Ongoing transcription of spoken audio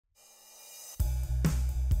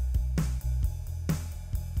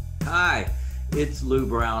Hi, it's Lou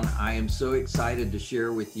Brown. I am so excited to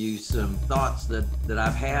share with you some thoughts that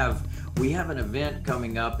we have an event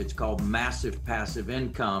coming up. It's called Massive Passive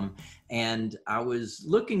Income. And I was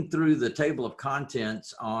looking through the table of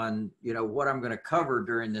contents on, what I'm going to cover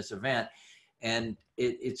during this event. And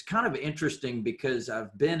it's kind of interesting because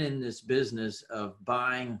I've been in this business of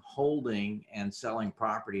buying, holding, and selling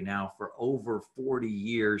property now for over 40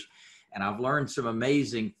 years. And I've learned some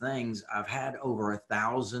amazing things. I've had over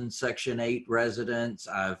 1,000 Section 8 residents.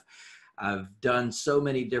 I've done so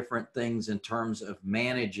many different things in terms of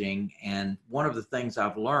managing. And one of the things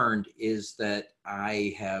I've learned is that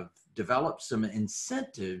I have developed some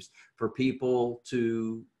incentives for people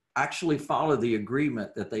to actually follow the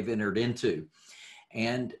agreement that they've entered into.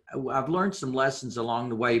 And I've learned some lessons along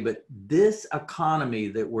the way, but this economy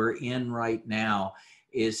that we're in right now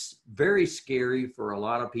is very scary for a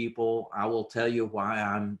lot of people. I will tell you why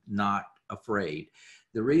I'm not afraid.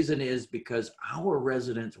 The reason is because our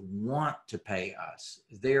residents want to pay us.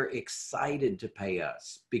 They're excited to pay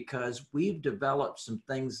us because we've developed some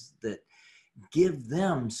things that give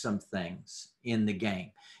them some things in the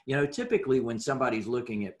game. Typically when somebody's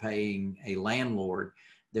looking at paying a landlord,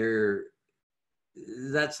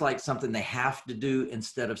 that's like something they have to do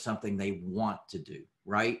instead of something they want to do,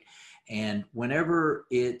 right? And whenever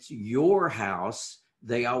it's your house,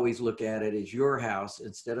 they always look at it as your house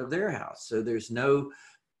instead of their house. So there's no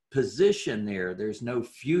position there. There's no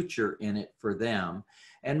future in it for them.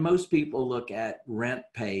 And most people look at rent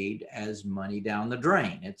paid as money down the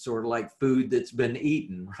drain. It's sort of like food that's been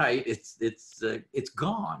eaten, right? It's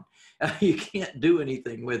gone. You can't do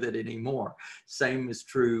anything with it anymore. Same is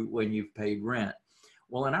true when you've paid rent.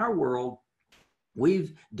 Well, in our world,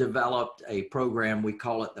 we've developed a program, we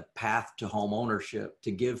call it the Path to Home Ownership,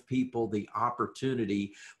 to give people the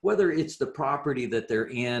opportunity, whether it's the property that they're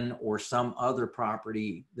in or some other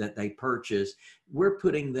property that they purchase, we're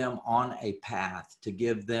putting them on a path to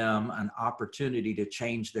give them an opportunity to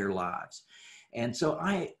change their lives. And so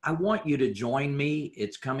I want you to join me.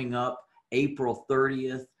 It's coming up April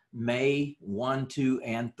 30th. May 1, 2,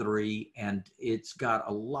 and 3, and it's got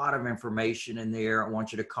a lot of information in there. I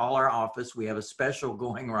want you to call our office. We have a special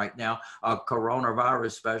going right now, a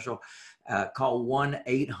coronavirus special. Call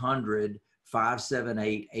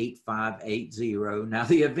 1-800-578-8580. Now,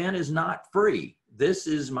 the event is not free. This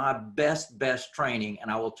is my best training,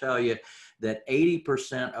 and I will tell you that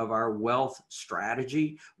 80% of our wealth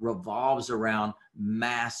strategy revolves around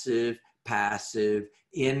massive passive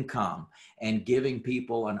income and giving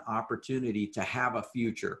people an opportunity to have a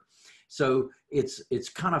future. So it's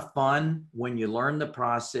kind of fun when you learn the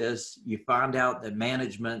process. You find out that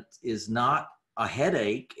management is not a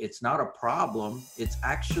headache. It's not a problem. It's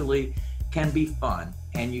actually can be fun,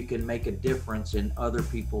 and you can make a difference in other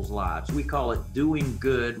people's lives. We call it doing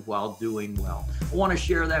good while doing well. I want to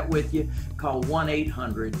share that with you. Call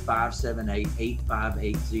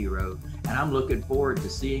 1-800-578-8580, and I'm looking forward to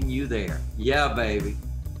seeing you there. Yeah, baby.